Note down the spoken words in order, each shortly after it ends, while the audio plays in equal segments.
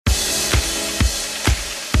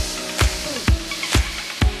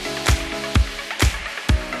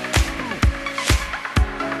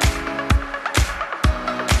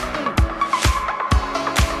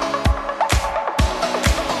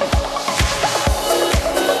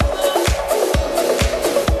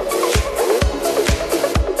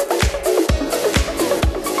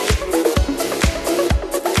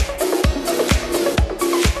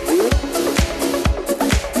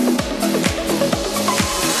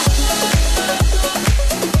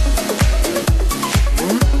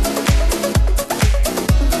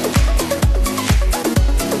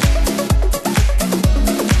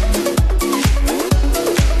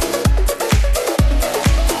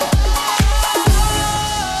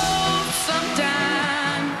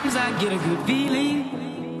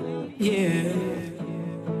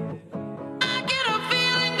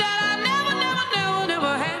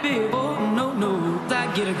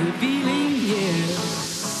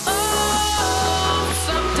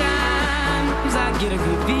get a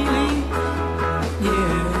good feeling,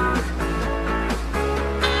 yeah.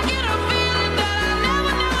 I get a feeling that I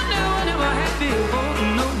never had before.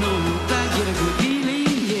 No, I get a good feeling,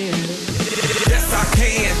 yeah. Yes, I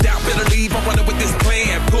can. Doubt, better leave. I'm running with this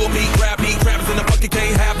plan. Pull me, grab me, crabs in the bucket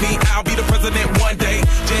can't have me. I'll be the president one day.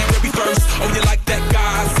 January 1st. Oh, you like that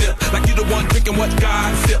gossip? Like you the one drinking what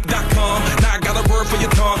gossip.com. Now I got a word for your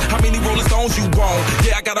tongue. How many Rolling Stones you want?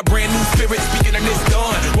 Yeah, I got a brand new spirit speaking and it's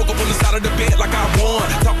done. Woke up on the side of the bed like I won.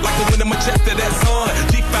 Talk like the wind in my chest to that sun.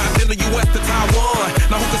 G5 in the US to Taiwan.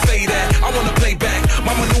 Now who can say that? I wanna play back.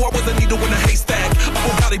 Mama knew I was a needle in a haystack.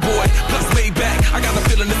 Oh, Valley boy, plus Maybach. I got a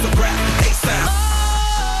feeling it's a rap. ASAP.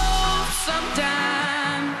 Oh,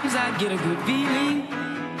 sometimes I get a good feeling,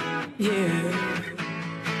 yeah.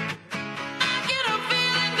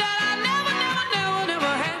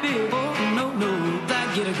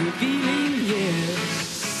 Get a good feeling, yeah.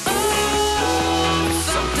 Oh,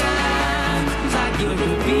 sometimes I get a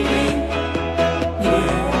good feeling,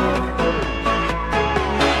 yeah.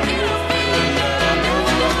 I get a feeling that I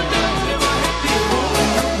never had before.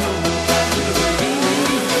 I get a good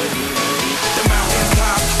feeling. The mountains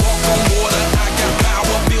top, walk on water. I got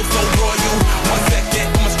power, feel so royal. 1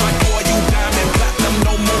 second, I'ma strike for you. Diamond, platinum,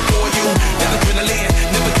 no more for you. That adrenaline,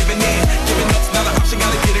 never giving in. Giving up's not an option,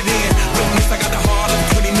 gotta get it in. Witness, I got the heart of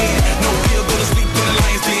 20 men. No fear, go to sleep in the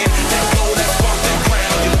lion's den. That flow, that spark, that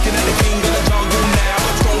crown. You're looking at the king of the jungle now.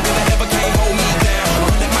 Stronger than ever, can't hold me down.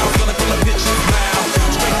 100 miles running from the pitch and smile.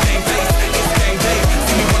 Straight game face, it's game day.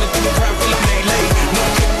 See me running through the crowd full of melee. No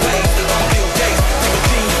trick plays, I'm Bill Gates. Take a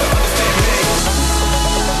team to understand me.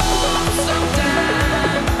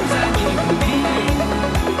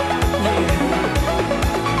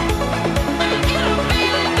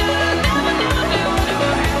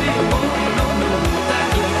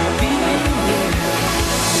 I get a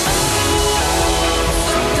good feeling,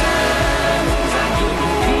 yeah.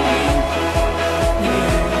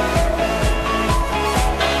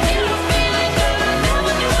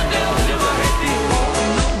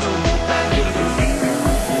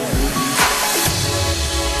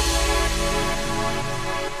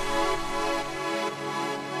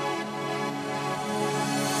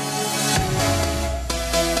 I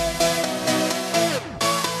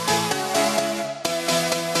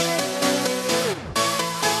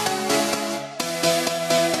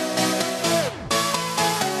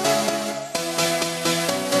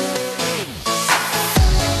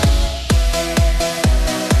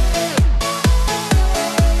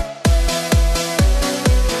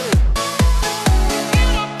get a feeling that I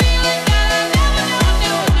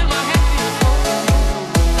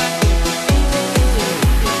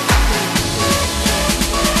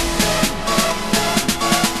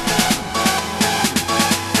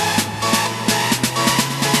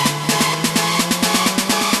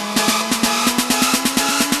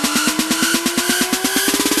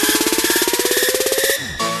had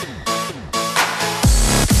before. No, I get a good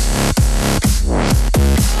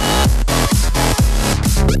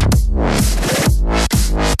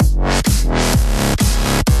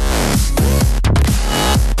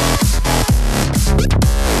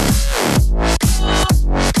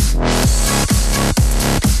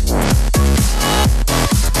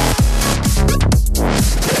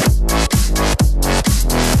feeling, yeah.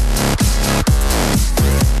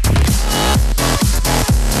 Sometimes I get a good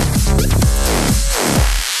feeling,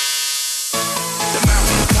 yeah. I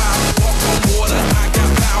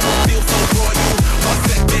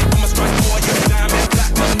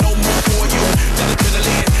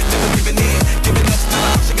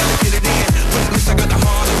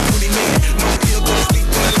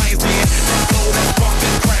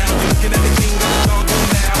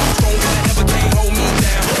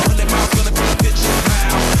a feeling that I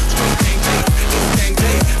never had before. No, I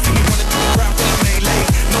get a good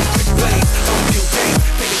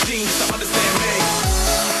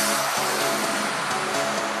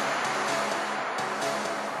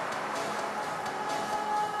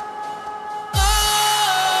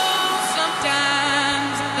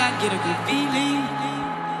Get a good feeling,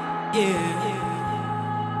 yeah.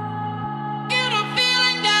 Get a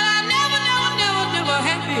feeling that I never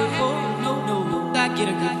had before. No, I get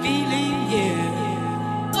a good feeling,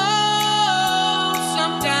 yeah. Oh,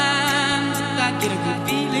 sometimes I get a good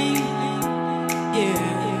feeling,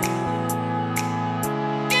 yeah.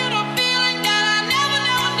 Get a feeling that I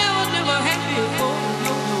never had before.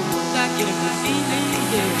 No, I get a good feeling,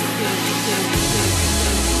 yeah.